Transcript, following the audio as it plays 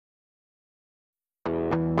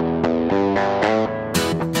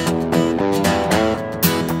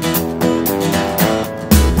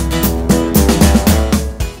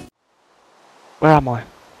Where am I?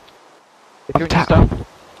 If you're in I'm stuff.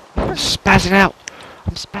 spazzing out.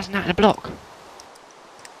 I'm spazzing out in a block.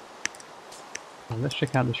 Oh, let's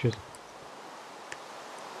check out the shiz.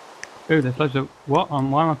 Ooh, there's loads of... What? Why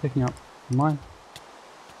am I picking up? Mine?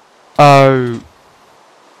 Oh.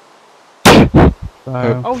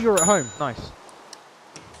 Oh, you're at home. Nice.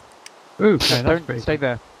 Ooh, okay, that's Don't pretty stay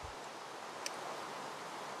there.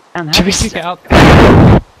 And how Should we did you get up?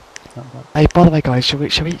 Hey, by the way, guys, shall we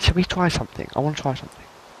try something? I want to try something.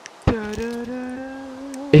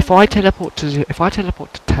 If I teleport to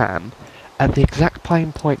Tam, at the exact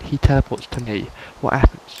same point he teleports to me, what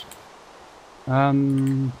happens? I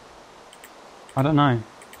don't know.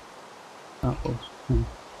 Oh, of course.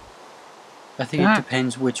 I think it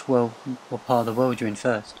depends which world, what part of the world you're in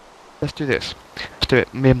first. Let's do this. Let's do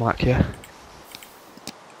it. Me and Mike here.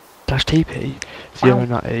 -TP,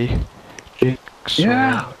 Zeronutty,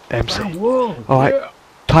 JigsawMC. Alright,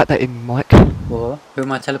 type that in, Mike. Or who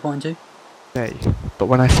am I teleporting to? Me. But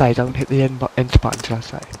when I say, don't hit the enter button until I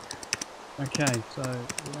say. Okay, so...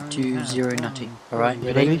 To Zeronutty. Alright,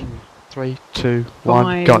 ready? 3, 2,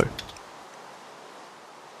 1, go.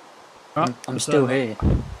 I'm still here.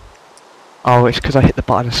 Oh, it's because I hit the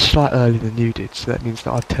button a slight earlier than you did, so that means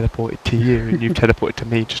that I've teleported to you and you've teleported to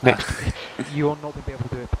me just next to me. You're not going to be able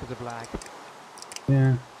to do it because of lag.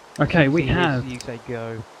 Yeah. Okay, we have... You say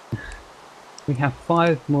go. We have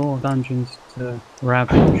 5 more dungeons to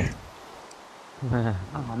ravage.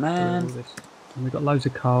 Oh man. And we've got loads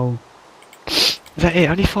of coal. Is that it?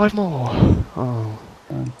 Only 5 more? Oh.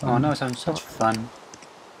 Oh no, it sounds such fun.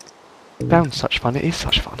 Sounds such fun, it is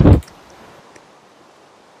such fun.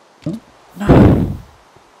 No!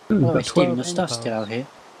 Oh, wait, Stephen, your stuff's still out here.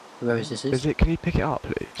 Whoever this is. Can you pick it up,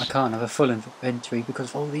 please? I can't have a full inventory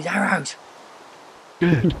because of all these arrows.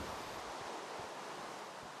 Good.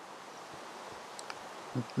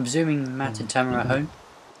 I'm presuming Matt and Tam are at home.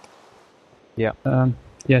 Yeah.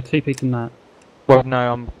 Yeah, TP to Matt. Well,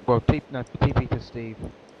 no, TP to Steve.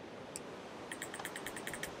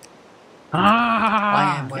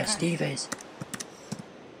 I am where Steve is.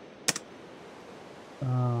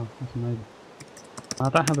 Oh, that's amazing. I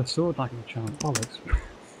don't have a sword I can chant. Bollocks.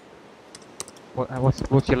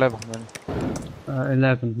 What's your level then?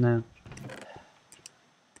 11 now.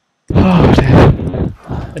 Oh dear.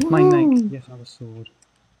 It's my next. Yes, I have a sword.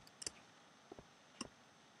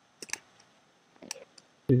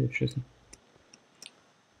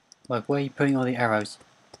 Like, where are you putting all the arrows?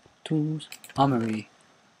 Tools, armory.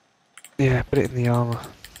 Yeah, put it in the armour.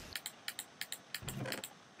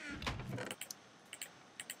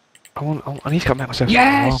 I need to go make myself some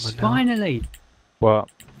armour Yes! now. Finally! What?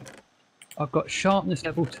 I've got sharpness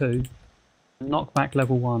level 2, knockback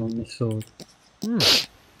level 1 on this sword.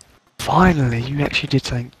 Finally, you actually did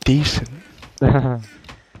something decent.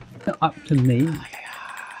 Up to me.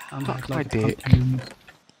 Fuck my dick.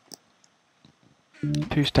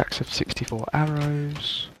 2 stacks of 64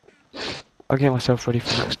 arrows. I'll get myself ready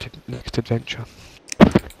for next adventure.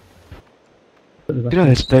 You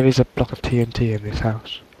know there is a block of TNT in this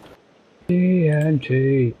house.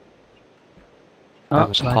 TNT. That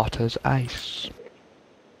was hot as ice.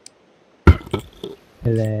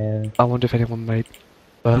 Hello. I wonder if anyone made...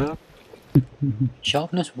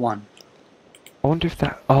 Sharpness 1. I wonder if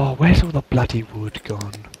that... Oh, where's all the bloody wood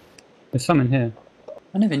gone? There's some in here.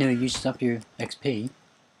 I never knew it uses up your XP.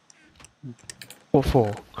 What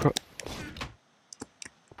for?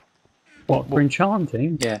 What, for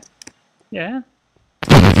enchanting? Yeah. Yeah?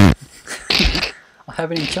 I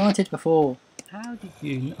haven't enchanted before. How did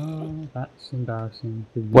you know? That's embarrassing.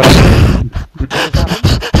 What?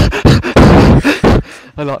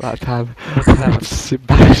 I like that tab. That's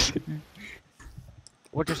embarrassing.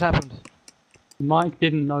 What just happened? Mike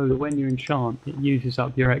didn't know that when you enchant, it uses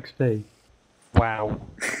up your XP. Wow.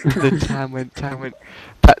 The Tam went,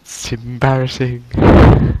 that's embarrassing.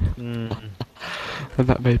 And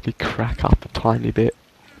that made me crack up a tiny bit.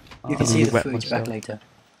 You can see the footage back later.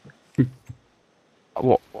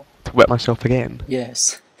 What? To wet myself again?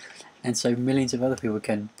 Yes. And so millions of other people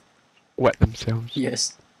can. Wet themselves?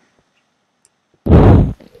 Yes.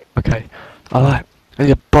 Okay. I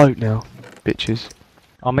need a boat now, bitches.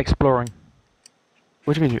 I'm exploring.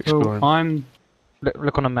 What do you mean you're exploring? Well, I'm...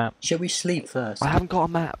 Look on a map. Shall we sleep first? I haven't got a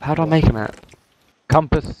map. How do I make a map?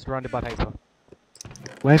 Compass surrounded by paper.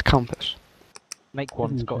 Where's compass? Make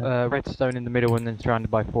one. It's got redstone in the middle and then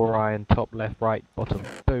surrounded by 4 iron. Top, left, right, bottom.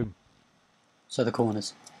 Boom. So the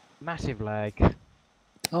corners. Massive lag.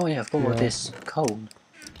 Oh yeah, I've got all this coal.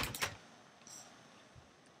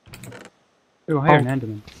 Ooh, I hear an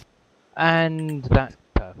enderman. And that's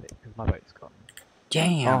perfect because my boat's gone.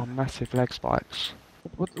 Damn. Oh, massive leg spikes.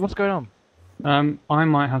 What's going on? I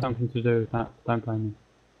might have something to do with that. Don't blame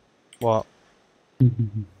What? me.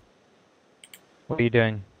 What are you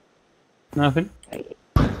doing? Nothing.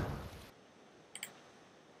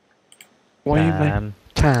 What are you making?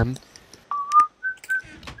 Tam?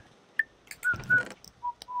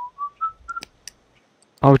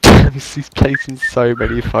 Oh damn, he's placing so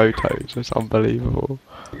many photos, it's unbelievable.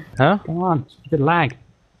 Huh? Come on, it's a bit of lag.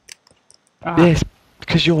 Ah, Yes,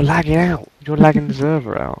 because you're lagging out. You're lagging the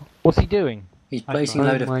server out. What's he doing? He's placing a Oh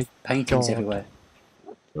load my of paintings God. everywhere.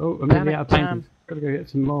 Oh, I'm Damn nearly it, out of Tam. paintings. Gotta go get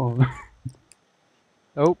some more.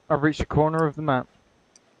 Oh, I've reached the corner of the map.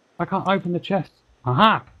 I can't open the chest.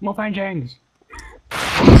 Aha! More paintings!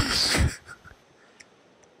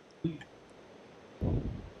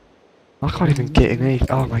 I can't even get in these.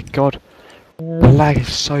 Oh my God. The lag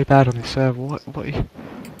is so bad on this server. What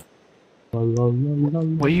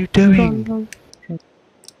are you doing?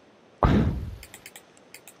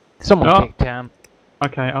 Someone Oh. kicked Tam.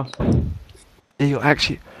 Okay, I'll stop. Yeah, you're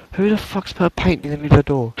actually... Who the fuck's put a painting in the middle of the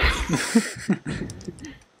door?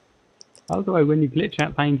 By the way, when you glitch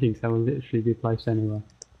out paintings, they will literally be placed anywhere.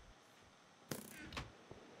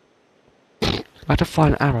 I had to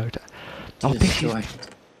find an arrow. Oh, this is... Destroy.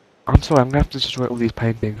 I'm sorry, I'm gonna have to destroy all these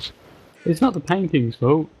paintings. It's not the painting's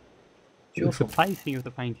fault. Your It's the fault. placing of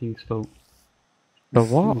the painting's fault. The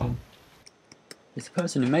what? It's the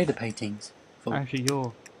person who made the paintings. Fault. Actually,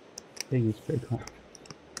 your thing is pretty crap.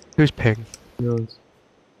 Who's ping? Yours.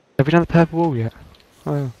 Have we done the purple wall yet?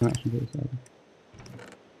 Oh, I'm actually good at it.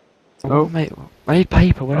 oh. Mate, I need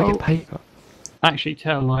paper. Where do I get Oh. paper? Actually,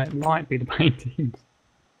 tell like it might be the paintings.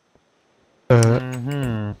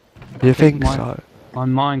 Mm-hmm. You think my- so? My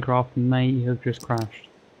Minecraft may have just crashed.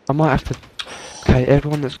 I might have to... Okay,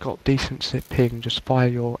 everyone that's got decent ping, just fire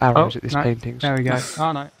your arrows at these no, paintings. There we go.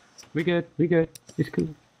 Oh no, we good. It's cool.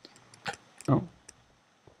 Oh.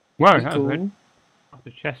 Whoa, that was weird. Cool. Oh,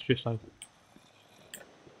 the chest just opened.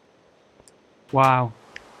 Wow.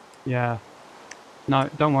 Yeah. No,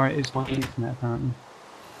 don't worry. It's my internet apparently.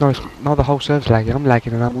 No, it's not the whole server's lagging. I'm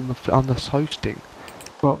lagging and I'm on the hosting.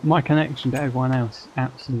 Well, my connection to everyone else is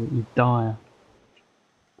absolutely dire.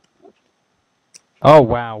 Oh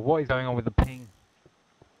wow, what is going on with the ping?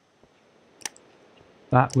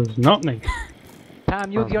 That was not me.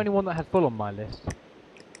 Tam, you're the only one that has full on my list.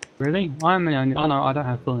 Really? I'm the only. Oh no, I don't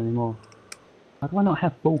have full anymore. How do I not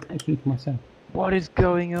have full connection for myself? What is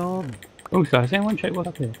going on? Also, has anyone checked what's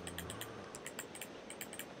up here?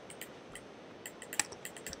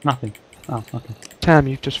 Nothing. Oh, okay. Tam,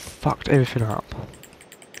 you've just fucked everything up.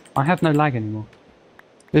 I have no lag anymore.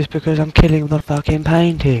 It's because I'm killing the fucking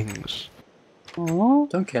paintings. Oh.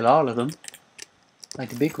 Don't kill all of them. Like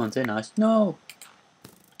the big ones, they're nice. No!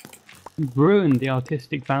 You've ruined the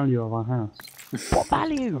artistic value of our house. What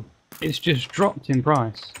value? It's just dropped in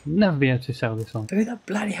price. Never be able to sell this on. Who the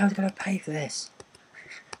bloody hell's gonna pay for this?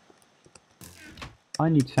 I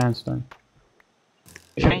need sandstone.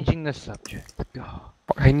 Changing the subject. God.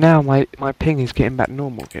 Okay, now my ping is getting back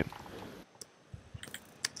normal again.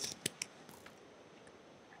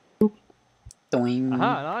 Doing.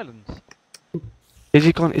 Aha, an island. Is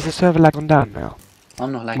it gone? Is the server lag gone down now?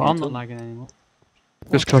 I'm not lagging. Well, I'm at not all. lagging anymore.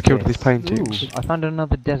 Just 'cause I killed these paintings. Ooh, I found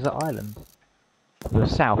another desert island. To the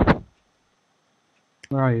south.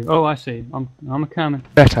 Where are you? Oh, I see. I'm a coming.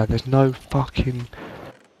 Better, there's no fucking...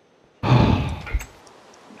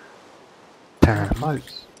 Damn.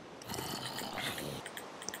 Boats.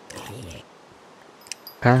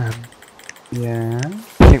 Damn. Yeah.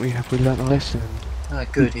 I think we learnt a lesson. Ah,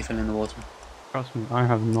 good, he fell in the water. Trust me, I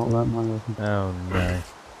have not learnt my lesson. Oh no.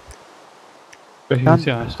 But you can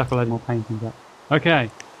see I stuck a load more paintings up. Okay.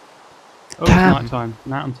 Oh, it's Damn. night time.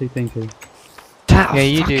 Now I'm too thinky. Tam, Yeah,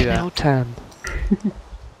 you do fucking that. hell, Tam.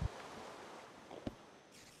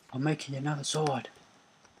 I'm making another sword.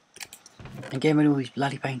 And getting rid of all these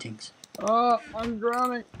bloody paintings. Oh, I'm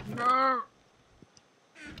drowning. No.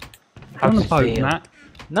 How On the does it boat, feel? Matt.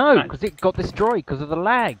 No, Right. because it got destroyed because of the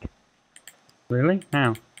lag. Really?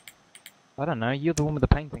 How? I don't know, you're the one with the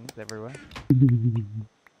paintings everywhere.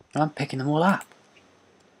 I'm picking them all up.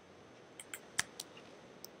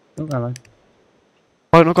 Oh, hello.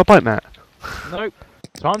 Oh, not got a boat, Matt. Nope.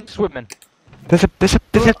 So I'm swimming. There's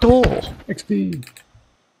a door. XP.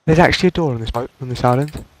 There's actually a door on this boat, on this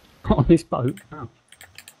island. On this boat? Oh.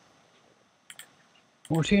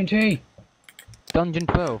 More TNT. Dungeon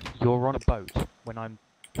 12, you're on a boat when I'm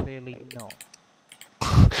clearly not.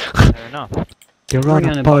 Fair enough. You're Bring on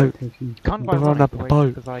in a boat. Can't You're on a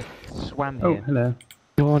boat. because I swam Oh, here. hello.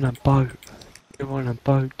 You're on a boat. You're on a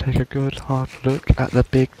boat. Take a good hard look at the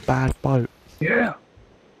big bad boat. Yeah.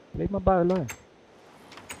 Leave my boat alone.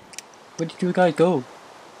 Where did you guys go?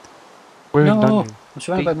 We're in No! dungeon. I'm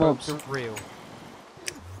surrounded by These mobs. boats are real.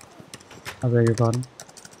 I beg your pardon.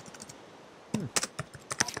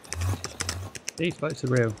 These boats are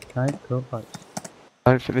real. Okay, cool boats.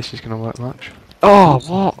 I don't think this is going to work much. Oh,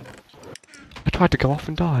 what? I tried to go off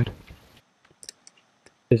and died.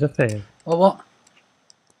 There's a fail. Oh, what?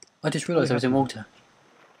 I just realised I was in water.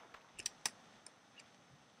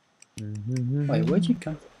 Wait, where'd you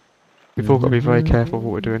come? We've all got to be very careful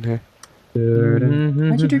what we're doing here.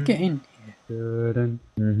 How'd you get in here?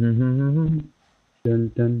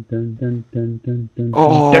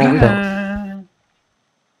 Oh,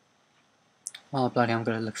 Oh, bloody, I'm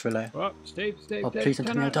gonna look for a layer. Oh, Steve, Oh, please don't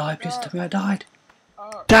tell me I died. Please don't tell me I died.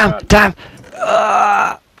 damn, damn!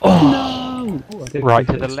 Oh. No! Oh, I did Right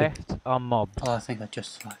to pretty the good. left are mobs. Oh, I think I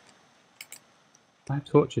just like. I have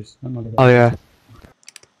torches. I'm not Oh yeah.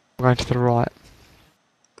 I'm going to the right.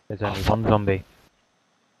 There's only one zombie.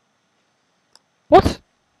 What?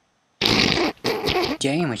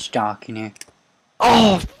 Damn, it's dark in here.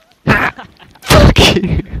 Oh! Fuck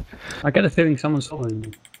you! I get the feeling someone's following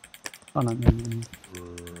me. Oh no, no, no, no.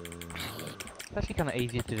 It's actually kind of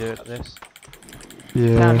easier to do it like this.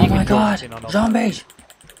 Yeah. Damn, Oh you my can god! focus in on Zombies!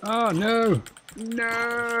 Oh no!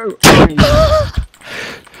 No!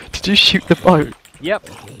 Did you shoot the boat? Yep.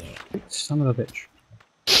 Son of a bitch.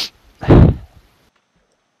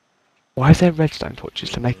 Why is there redstone torches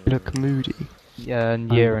to make it look moody? Yeah,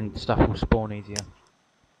 and stuff will spawn easier.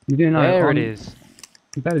 You do know There on- it is.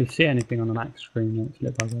 You barely see anything on the max screen when it's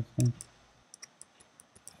lit by redstone.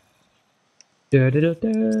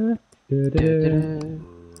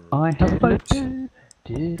 I have a boat.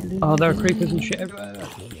 Oh, there are creepers and shit everywhere.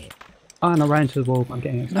 Oh, and I ran into the wall. I'm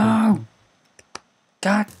getting exposed. No!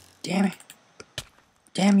 God damn it.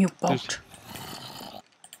 Damn you boat.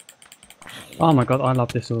 Oh my god, I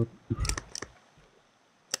love this sword.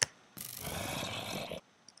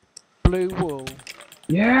 Blue wool.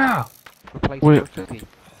 Yeah! Replace Wait. with 50.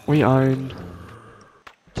 We own...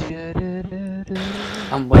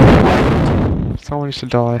 I'm waiting. Someone needs to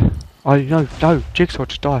die. Oh, no, Jigsaw,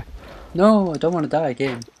 just die. No, I don't want to die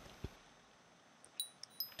again.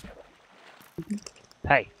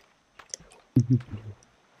 Hey.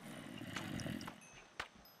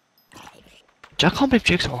 I can't believe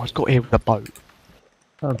Jigsaw has got here with a boat.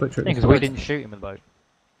 Oh, butcher it. Because we didn't shoot him with the boat.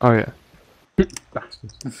 Oh yeah.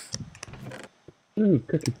 Bastards. Ooh,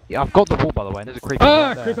 cookie. Yeah, I've got the wall by the way, and there's a creeper Ah,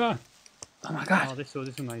 right there. creeper! Oh my Oh, god. this sword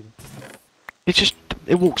is amazing.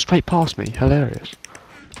 It walked straight past me. Hilarious.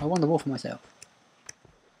 I won the war for myself.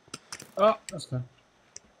 Oh, that's fair.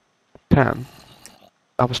 Cam,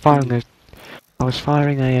 I was firing an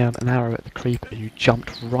arrow at the creeper. You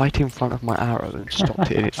jumped right in front of my arrow and stopped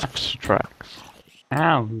it in its tracks.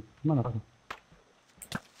 Ow, motherfucker.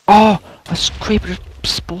 Oh, a creeper just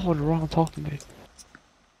spawned right on top of me.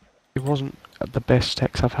 It wasn't the best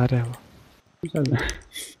sex I've had ever. Who's over there?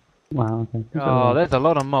 Wow, okay. Who's Oh, over there's a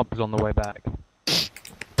lot of mobs on the way back.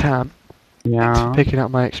 Tam, there? thanks for Yeah. picking up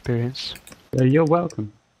my experience. You're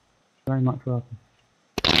welcome. Very much welcome.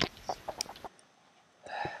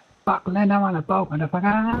 Fuck, land on a boat,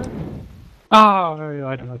 motherfucker! Oh,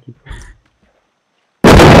 I don't like you.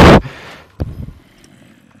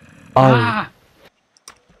 Oh, Ah!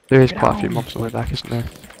 there is quite a few mobs on the way back, isn't there?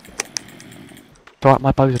 It's alright,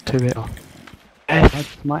 my bow's a 2-hitter.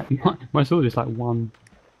 Death! My sword is like one.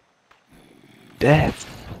 Death!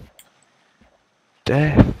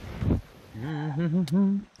 Death!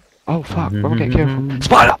 Oh fuck, where am I getting killed from?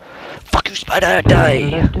 Spider! Fuck you, Spider!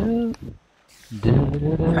 Die!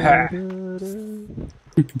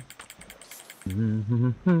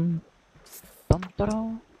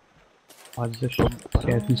 I was just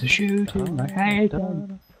scared from the shooting. I hate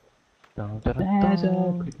them. There's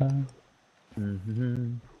a creeper.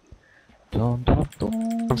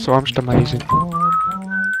 I'm sorry, I'm just amazing.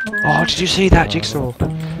 Oh, did you see that, Jigsaw?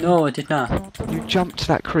 No, I did not. You jumped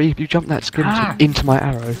that skeleton into my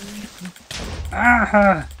arrow.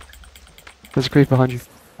 Ah! There's a creeper behind you.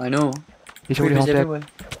 I know. He's already Creepers half dead. everywhere.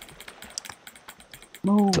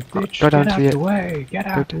 Move, bitch. Go down Get to out the- the way. Get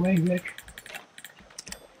out the way, bitch.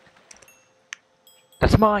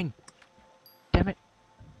 That's mine! Damn it.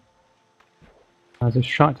 There's a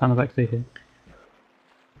shite ton of XP here.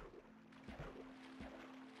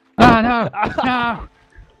 Ah, no! No!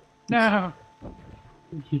 No!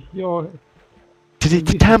 You're...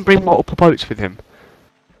 Did Tam bring multiple boats with him?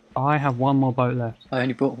 I have one more boat left. I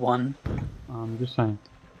only brought one. I'm just saying.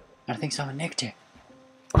 I think someone nicked it.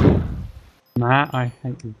 Matt, I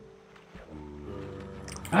hate you.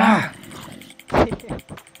 Ah! Oh,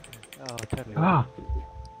 totally. Ah!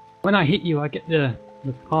 When I hit you, I get the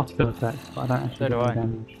particle effect, but I don't actually So do get the I.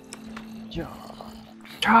 damage. Ja.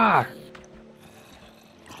 Ah!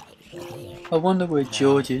 I wonder where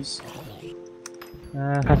George is.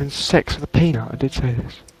 Having sex with a peanut, I did say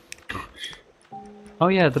this. Oh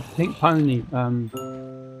yeah, the pink pony.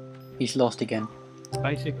 He's lost again.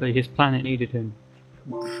 Basically, his planet needed him.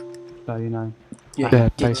 So you know. Yeah, Yeah, he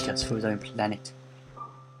ditched basically. us for his own planet.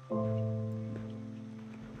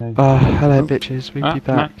 Hello bitches, we'll be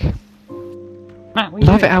back. Matt, what are you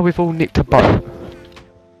Love it doing? how we've all nicked a boat.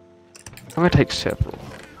 I'm gonna take several.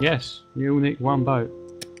 Yes, you all nicked one boat.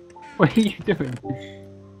 What are you doing?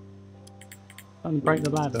 Trying to break the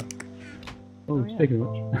ladder. Oh, speaking of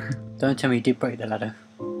which. Don't tell me you did break the ladder.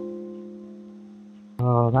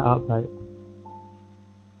 Oh, that update.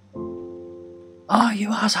 Oh,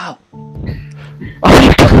 you asshole! Oh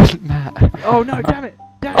my god, Matt! Oh no, damn it!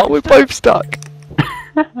 Damn Oh, it, we're stop. both stuck!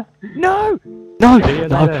 No! No! See you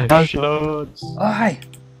No! later, No! Schlots. Oh, hey!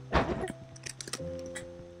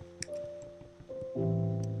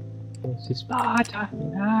 This is Sparta.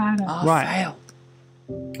 Oh, Right. fail!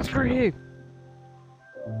 Screw you!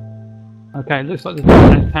 Okay, looks like there's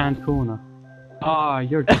a left-hand corner. Ah,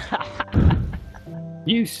 you're just...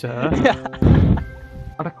 You, sir,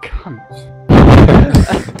 are a cunt.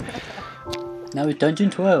 Now it's Dungeon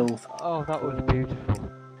 12. Oh, that was beautiful.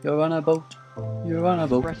 You're on a boat. You're on a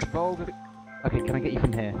boat. Press bulb. Okay, can I get you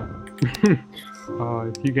from here?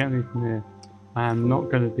 Oh, if you get me from here, I am not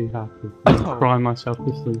going to be happy. I'm Oh. crying myself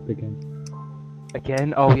to sleep again.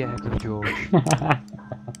 Again? Oh yeah, good George.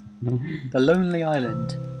 The Lonely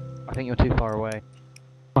Island. I think you're too far away.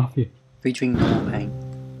 Fuck you. Featuring Normal Pain.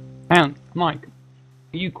 Hang on, Mike,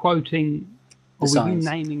 are you quoting, or The were you signs.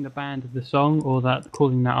 naming the band of the song, or that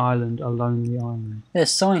calling that island a lonely island?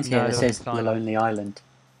 There's signs here No, that there says was a The sign. Lonely Island.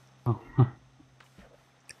 Oh,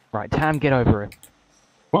 Right, Tam, get over it.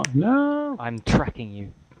 what? No! I'm tracking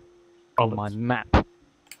you on my Bollocks. map.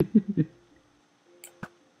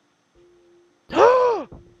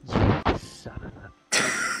 You son of a...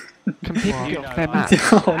 Can people Well, get you off know, their I- map?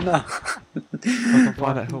 Oh no! I can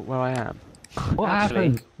find out where I am. What Actually-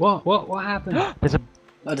 happened? What happened? There's a...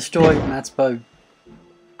 I destroyed Matt's bow.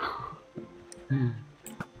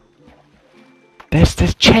 There's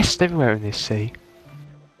chests everywhere in this sea.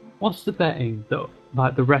 What's the betting that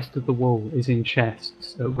like the rest of the wall is in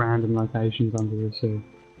chests at random locations under the sea?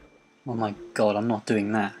 Oh my god, I'm not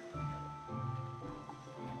doing that.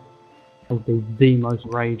 That would be the most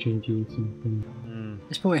rage-inducing thing.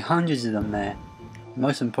 There's probably hundreds of them there.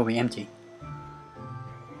 Most of them probably empty.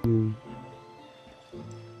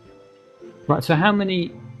 Right, so how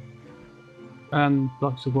many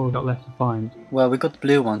blocks of wall got left to find? Well, we got the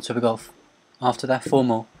blue one, so we got after that 4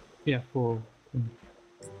 more. Yeah, 4.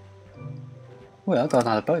 Well, I got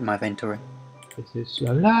another boat in my inventory. This is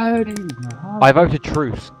slow loading. I voted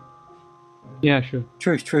truce. Yeah, sure.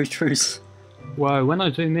 Truce, truce, truce. Whoa, when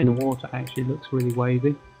I zoom in, the water actually looks really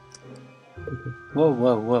wavy. Whoa,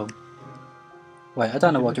 whoa, whoa. Wait, I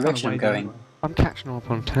don't know what It looks direction I'm kinda wavy going. I'm catching up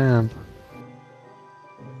on Tam. anyway.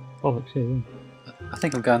 Bollocks, yeah. I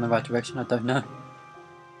think I'm going the right direction, I don't know.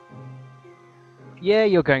 Yeah,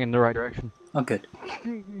 you're going in the right direction. Oh, good.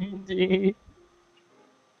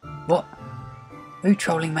 What? Who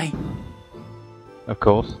trolling me? Of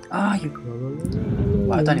course. Ah, you.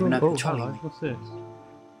 Well, I don't even know if Oh, you're trolling hello, me. what's this?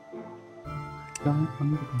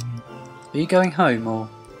 Are you going home or?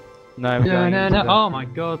 No, we're No, going no, into no. the- Oh my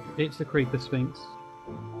god, it's the Creeper Sphinx.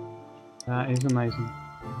 That is amazing.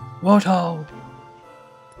 What hole?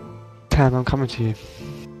 Tam, I'm coming to you.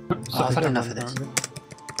 Oh, I've had enough of this.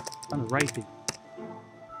 Kind of rapey.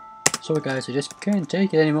 Sorry guys, I just can't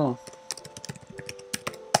take it anymore.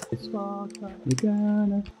 It's Sparta, we're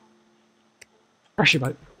gonna... Crash your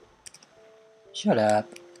boat. Shut up.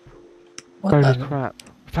 What Holy the? crap.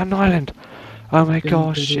 Found an island! Oh my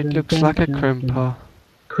gosh, it looks like a crimper.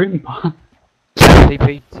 Crimper.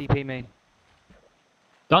 TP me.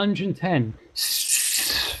 Dungeon 10.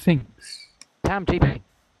 Sphinx. Tam, TP.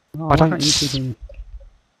 Oh, I why don't can't you s- keep in-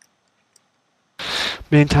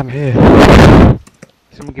 Me and Tam are here.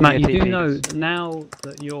 Someone give Matt, me you a do TP. know, now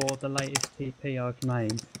that you're the latest TP I've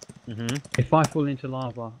made, Mm-hmm. if I fall into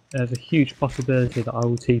lava, there's a huge possibility that I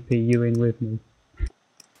will TP you in with me.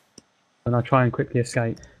 And I try and quickly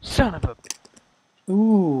escape. Son of a...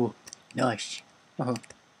 Ooh, nice. Oh,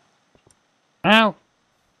 Ow!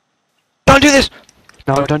 Don't do this!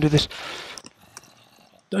 No, don't do this.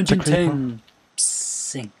 Dungeon The creeper. 10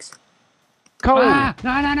 sinks. Cold! Ah!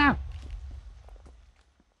 No, no, no!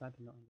 That did not